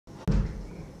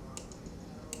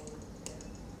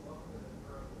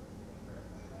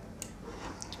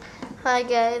Hi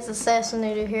guys,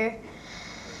 Assassinator here,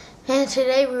 and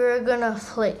today we are gonna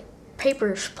play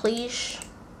Papers, Please.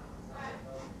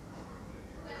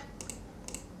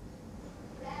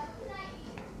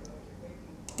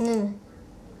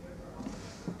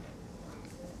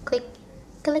 Click,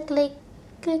 click, click,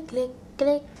 click, click,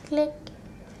 click, click,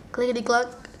 clickety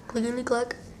cluck, clickety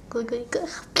cluck, clickety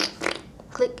cluck,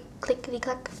 click, clickety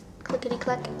cluck, clickety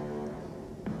cluck.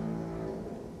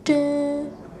 Da,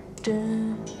 da,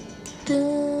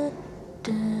 da, da,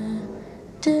 da,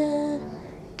 da,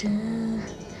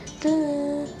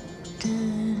 da, da.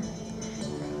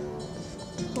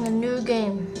 A new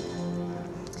game.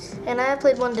 And I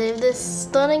played one day of this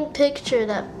stunning picture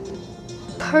that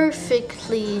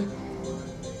perfectly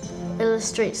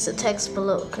illustrates the text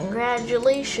below.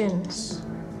 Congratulations.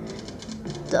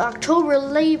 The October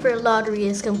Labor Lottery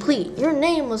is complete. Your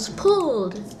name was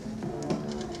pulled.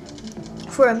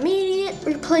 For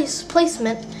immediate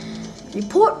placement,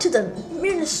 report to the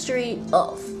Ministry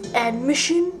of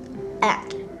Admission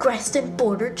at Greston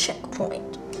Border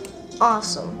Checkpoint.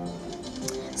 Awesome.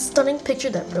 Stunning picture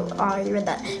that I already read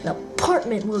that. An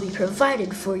apartment will be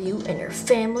provided for you and your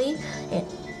family in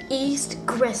East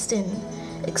Greston.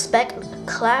 Expect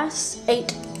Class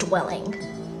 8 dwelling.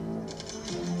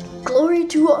 Glory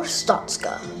to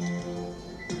Arstotzka.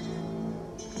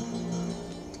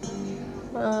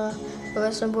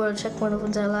 Greston Border Checkpoint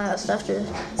opens at last. After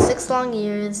 6 long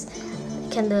years,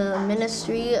 can the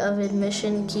Ministry of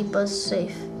Admission keep us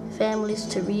safe? Families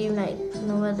to reunite.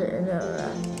 No weather.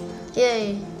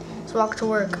 Yay. Let's walk to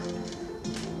work.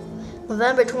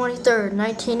 November 23rd,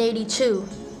 1982.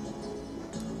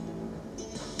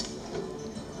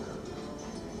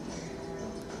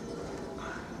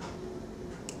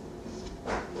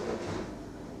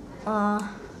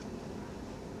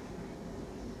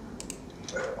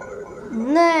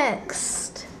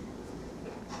 Next.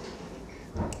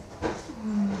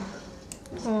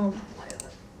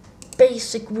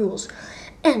 Basic rules.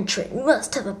 Entrant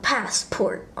must have a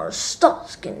passport or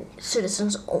Arstotzkan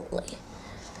citizens only.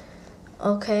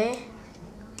 Okay.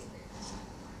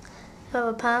 Have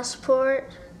a passport.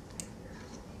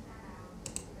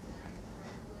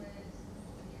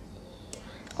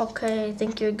 Okay, I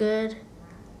think you're good.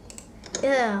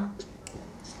 Yeah.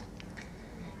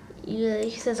 Yeah,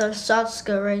 he says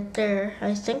Arstotzka right there.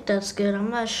 I think that's good.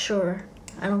 I'm not sure.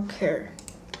 I don't care.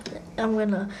 I'm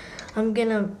gonna,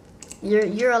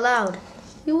 you're allowed.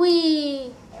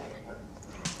 Wee!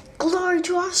 Glory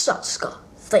to Arstotzka.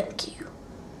 Thank you.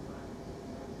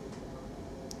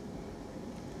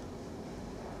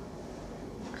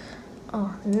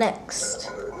 Oh,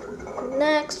 next.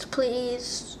 Next,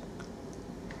 please.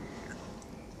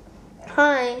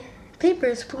 Hi.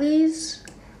 Papers, please.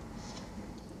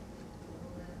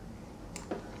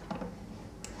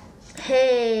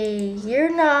 Hey, you're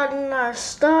not in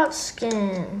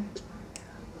Arstotzkan.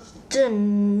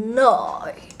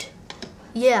 Denied.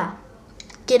 Yeah,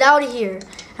 get out of here.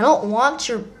 I don't want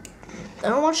your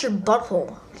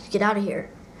butthole. Get out of here.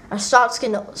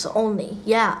 Arstotzkan only.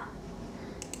 Yeah.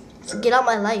 So get out of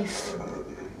my life.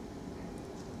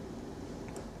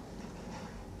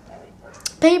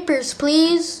 Papers,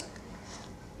 please.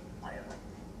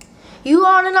 You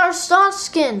aren't in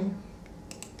Arstotzkan.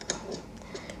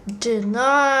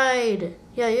 Denied.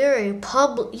 Yeah, you're a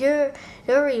Publio,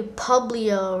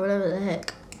 or whatever the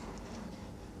heck.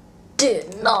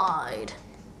 Denied.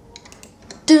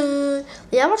 Duh.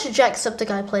 Yeah, I want you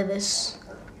Jacksepticeye play this.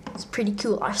 It's pretty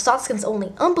cool. Arstotzkan's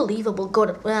only. Unbelievable. Go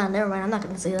to. Never mind. I'm not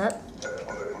gonna say that.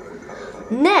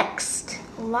 Next.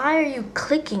 Why are you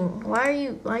clicking? Why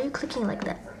are you clicking like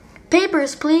that?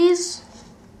 Papers, please.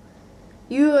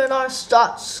 You and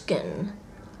Arstotzkan.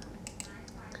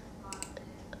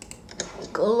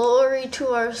 Glory to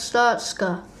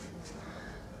Arstotzka.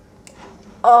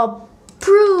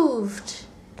 Approved.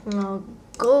 No,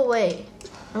 go away.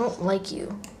 I don't like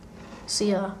you.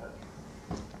 See ya.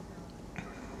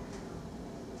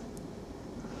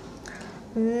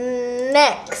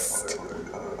 Next.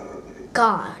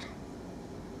 God.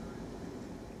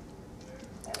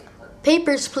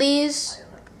 Papers, please.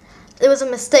 It was a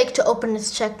mistake to open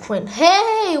this checkpoint.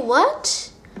 Hey,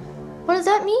 what? What does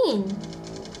that mean?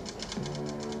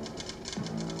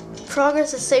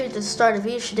 Progress is saved at the start of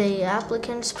each day.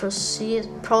 Applicants process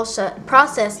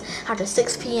after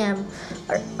 6 p.m.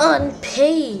 are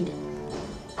unpaid.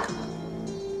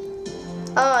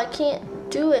 Oh, I can't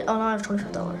do it. Oh, no, I have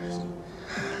 $25.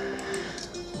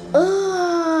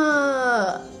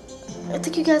 I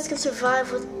think you guys can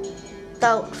survive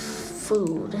without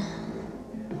food.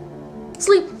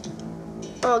 Sleep.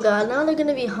 Oh God, now they're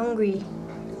gonna be hungry.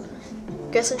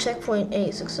 Guess in checkpoint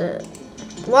 8, success.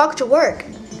 Walk to work.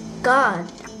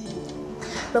 God.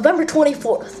 November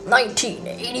 24th,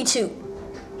 1982.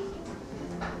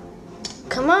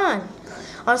 Come on.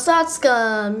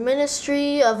 Arstotzka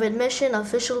Ministry of Admission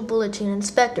Official Bulletin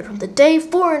Inspector. From the day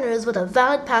foreigners with a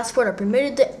valid passport are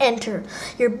permitted to enter,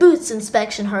 your booth's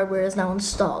inspection hardware is now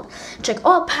installed. Check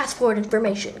all passport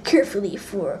information carefully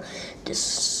for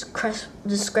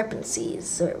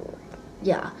discrepancies.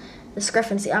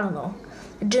 Discrepancy, I don't know.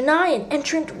 Deny an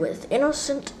entrant with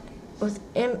inconsistent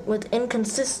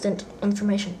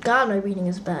information. God, my reading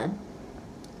is bad.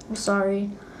 I'm sorry.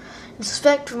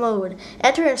 Inspect mode.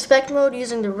 Enter inspect mode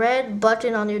using the red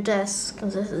button on your desk.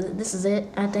 This is it,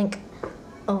 I think.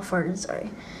 Oh, farted, sorry.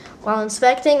 While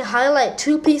inspecting, highlight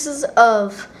two pieces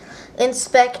of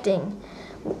inspecting.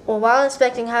 While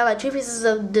inspecting, highlight two pieces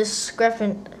of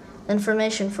discrepant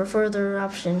information for further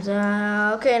options.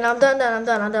 Okay, now I'm done.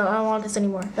 I don't want this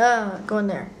anymore. Go in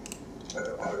there.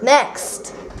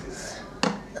 Next.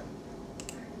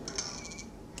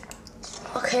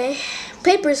 Okay.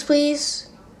 Papers, please.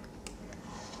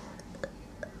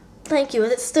 Thank you.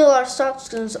 Is it still our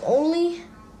substance only?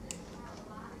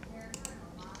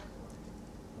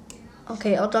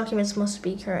 Okay, all documents must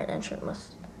be current. Entrant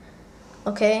must.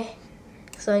 Okay.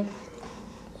 So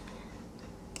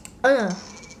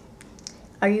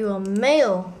are you a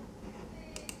male?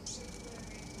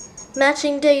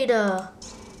 Matching data.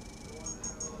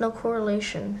 No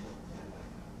correlation.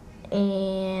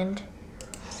 And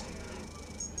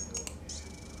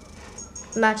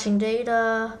matching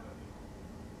data.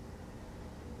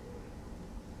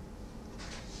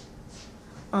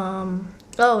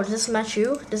 Oh, does this match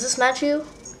you? Does this match you?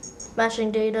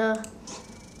 Matching data.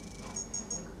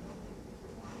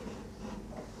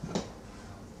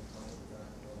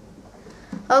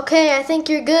 Okay, I think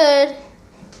you're good.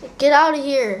 Get out of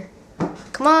here.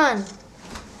 Come on.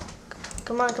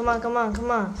 Come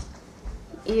on.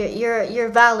 You're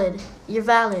valid. You're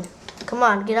valid. Come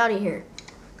on, get out of here.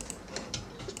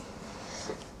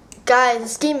 Guys,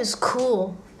 this game is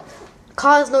cool.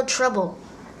 Cause no trouble.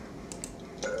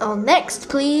 Oh, next,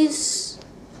 please.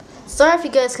 Sorry if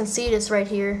you guys can see this right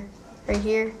here. Right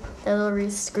here. That little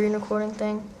screen recording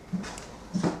thing.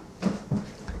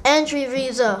 Entry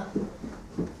visa.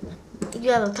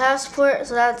 You have a passport,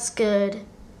 so that's good.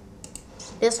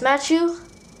 This match you?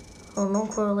 Oh, no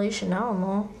correlation. I don't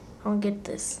know. I don't get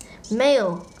this.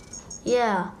 Mail.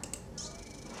 Yeah.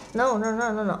 No.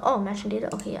 Oh, matching data.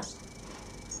 Okay, yeah.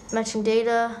 Matching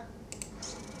data.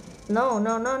 No.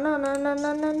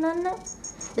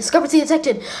 Discrepancy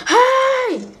detected.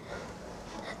 Hey!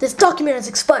 This document has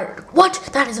expired. What?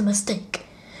 That is a mistake.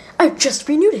 I just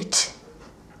renewed it.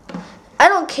 I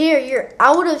don't care. You're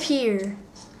out of here.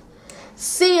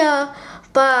 See ya.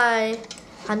 Bye.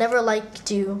 I never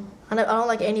liked you. I don't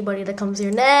like anybody that comes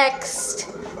here. Next.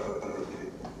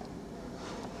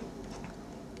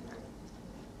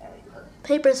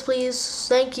 Papers, please.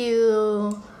 Thank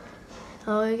you.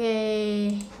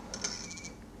 Okay.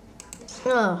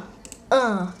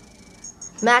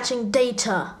 Matching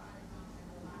data.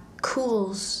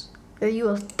 Cools. Are you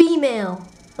a female?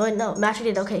 Oh, wait, no. Matching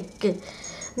data. Okay, good.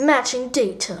 Matching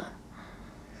data.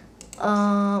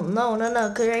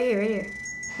 No. Good, right here.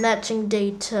 Matching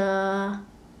data.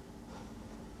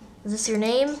 Is this your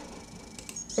name?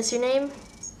 Is your name?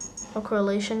 No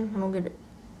correlation. I don't get it.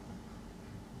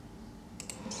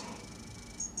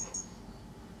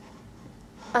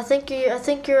 I think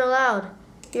you're allowed.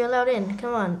 You're allowed in.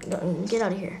 Come on, get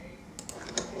out of here.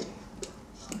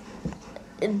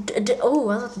 Oh,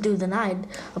 I have to do denied.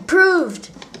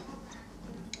 Approved.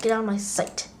 Get out of my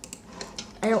sight.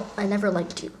 I never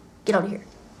liked you. Get out of here.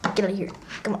 Get out of here.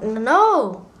 Come on.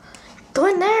 No. Go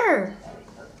in there.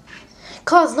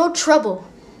 Cause no trouble.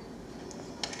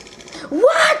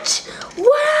 What?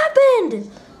 What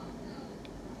happened?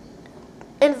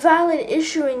 Invalid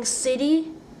issuing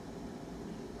city.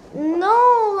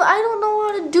 No, I don't know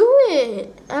how to do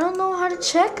it. I don't know how to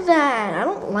check that. I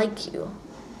don't like you.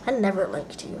 I never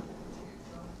liked you.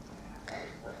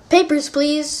 Papers,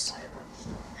 please.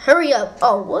 Hurry up.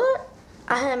 Oh, what?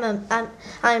 I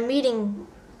am meeting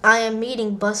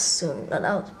bus soon. No,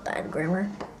 that was bad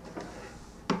grammar.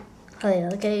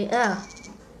 Okay,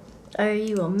 Are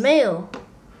you a male?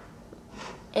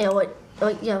 Yeah, what?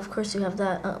 Oh, yeah, of course you have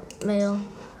that. Male.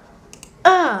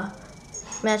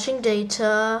 Matching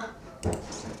data.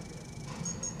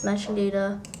 Matching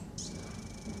data.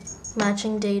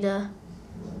 Matching data.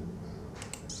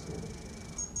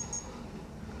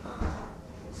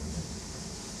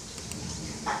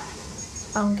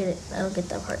 I don't get it. I don't get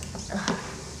that part.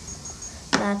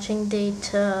 Matching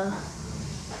data.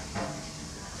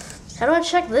 How do I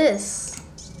check this?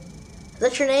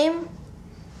 that your name?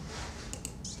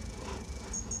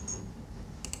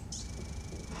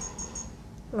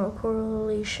 No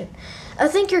correlation. I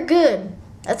think you're good.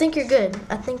 I think you're good.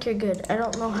 I think you're good. I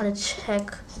don't know how to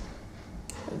check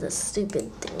this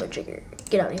stupid thingamajigger.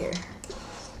 Get out of here.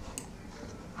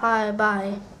 Hi,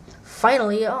 bye.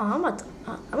 Finally, oh, I'm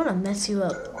gonna mess you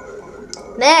up.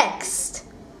 Next.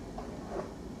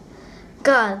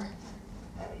 God.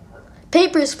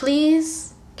 Papers,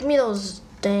 please. Give me those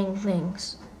dang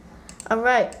things. All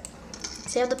right.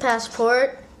 So you have the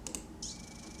passport.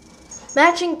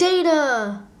 Matching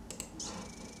data.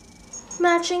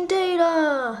 Matching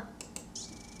data.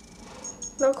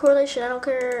 No correlation. I don't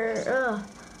care.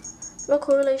 No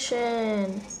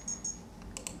correlation.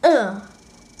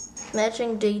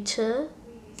 Matching data.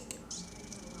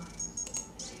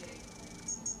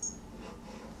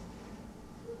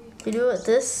 You do it with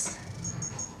this.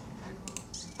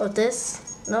 Oh,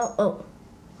 this? No. Oh.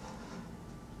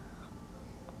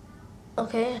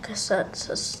 Okay, I guess that's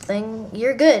this thing.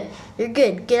 You're good. You're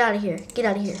good. Get out of here. Get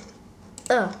out of here.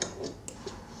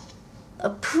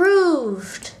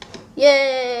 Approved.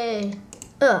 Yay.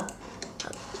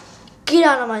 Get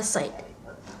out of my sight.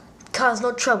 Cause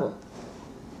no trouble.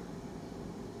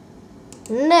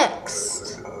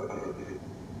 Next.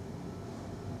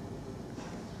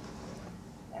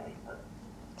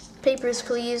 Papers,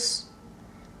 please.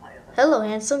 Hello,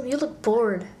 handsome. You look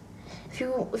bored. If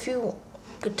you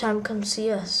good time, come see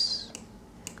us.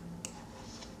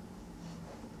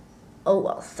 Oh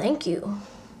well, thank you.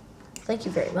 Thank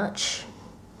you very much.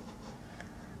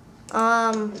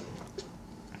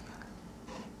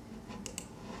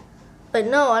 But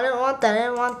no, I didn't want that. I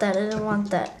didn't want that. I didn't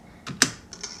want that.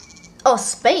 Oh,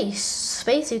 space.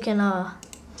 Space, you can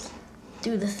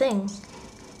do the thing.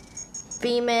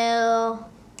 Female.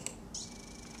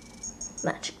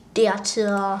 Match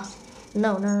data.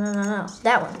 No.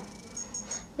 That one.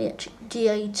 Match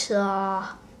data.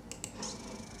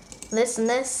 This and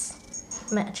this.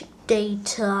 Magic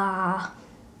data.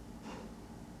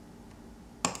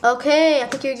 Okay, I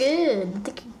think you're good. I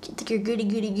think you're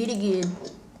good.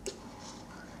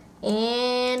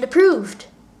 And approved.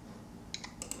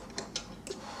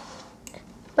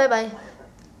 Bye-bye.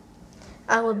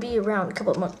 I will be around a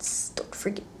couple of months. Don't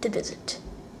forget to visit.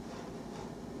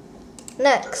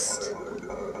 Next.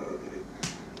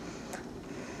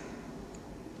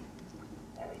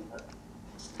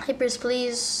 Papers,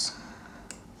 please.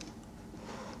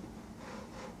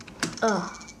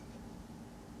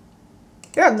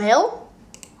 You're a male?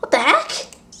 What the heck?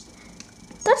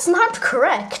 That's not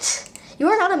correct. You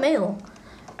are not a male.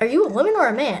 Are you a woman or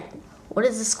a man? What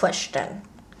is this question?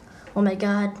 Oh my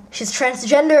god, she's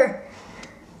transgender.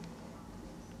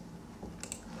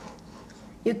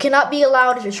 You cannot be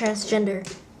allowed if you're transgender.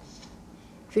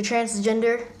 If you're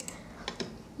transgender,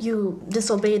 you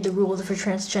disobeyed the rules if you're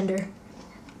transgender.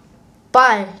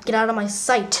 Bye, get out of my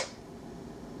sight.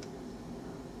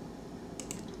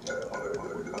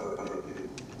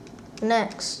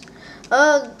 Next.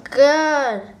 Oh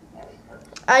god.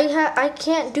 I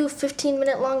can't do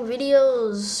 15-minute long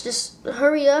videos. Just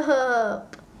hurry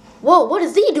up. Whoa, what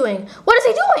is he doing? What is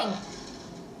he doing?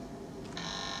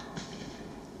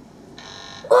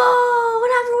 Whoa,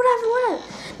 what happened?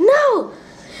 No!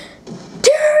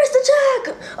 Terrorist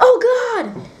attack! Oh god!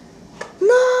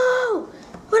 No!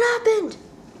 What happened?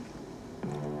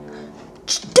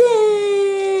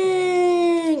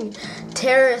 Ding!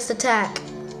 Terrorist attack.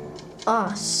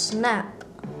 Oh, snap.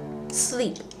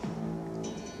 Sleep.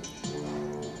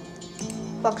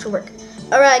 Walk to work.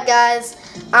 Alright guys,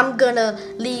 I'm gonna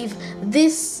leave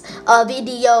this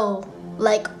video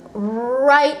like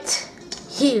right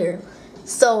here.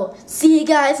 So, see you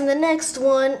guys in the next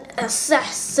one.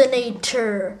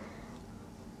 Assassinator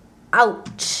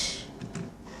out.